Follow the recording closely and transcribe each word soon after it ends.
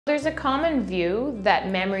There's a common view that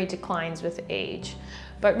memory declines with age,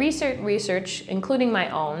 but research, including my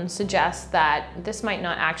own, suggests that this might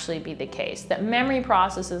not actually be the case, that memory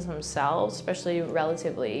processes themselves, especially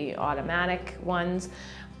relatively automatic ones,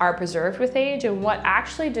 are preserved with age, and what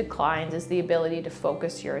actually declines is the ability to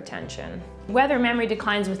focus your attention. Whether memory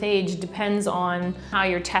declines with age depends on how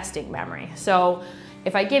you're testing memory. So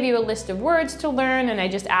if I give you a list of words to learn and I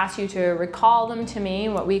just ask you to recall them to me,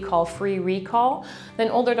 what we call free recall, then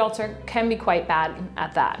older adults can be quite bad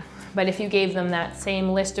at that. But if you gave them that same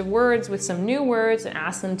list of words with some new words and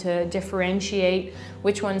asked them to differentiate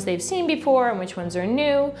which ones they've seen before and which ones are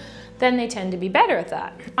new, then they tend to be better at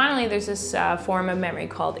that. Finally, there's this form of memory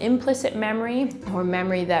called implicit memory, or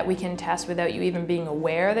memory that we can test without you even being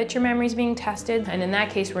aware that your memory is being tested. And in that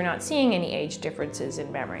case, we're not seeing any age differences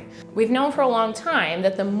in memory. We've known for a long time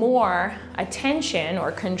that the more attention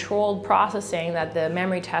or controlled processing that the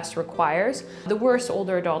memory test requires, the worse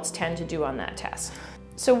older adults tend to do on that test.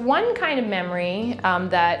 So one kind of memory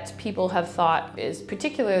that people have thought is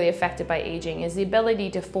particularly affected by aging is the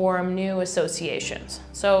ability to form new associations.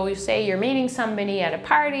 So you say you're meeting somebody at a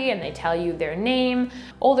party and they tell you their name.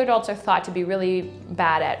 Older adults are thought to be really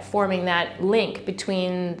bad at forming that link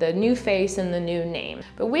between the new face and the new name.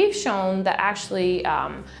 But we've shown that actually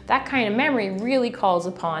that kind of memory really calls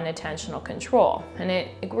upon attentional control. And it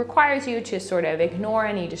requires you to sort of ignore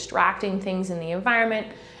any distracting things in the environment,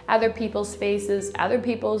 other people's faces, other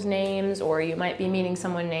people's names, or you might be meeting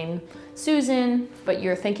someone named Susan, but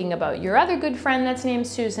you're thinking about your other good friend that's named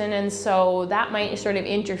Susan, and so that might sort of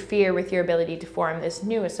interfere with your ability to form this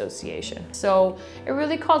new association. So it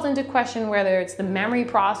really calls into question whether it's the memory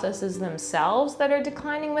processes themselves that are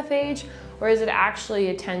declining with age, or is it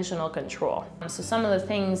actually attentional control? So some of the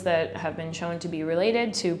things that have been shown to be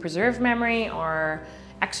related to preserved memory are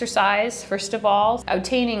exercise, first of all,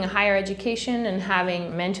 obtaining a higher education and having a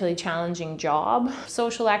mentally challenging job,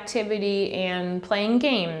 social activity, and playing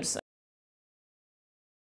games.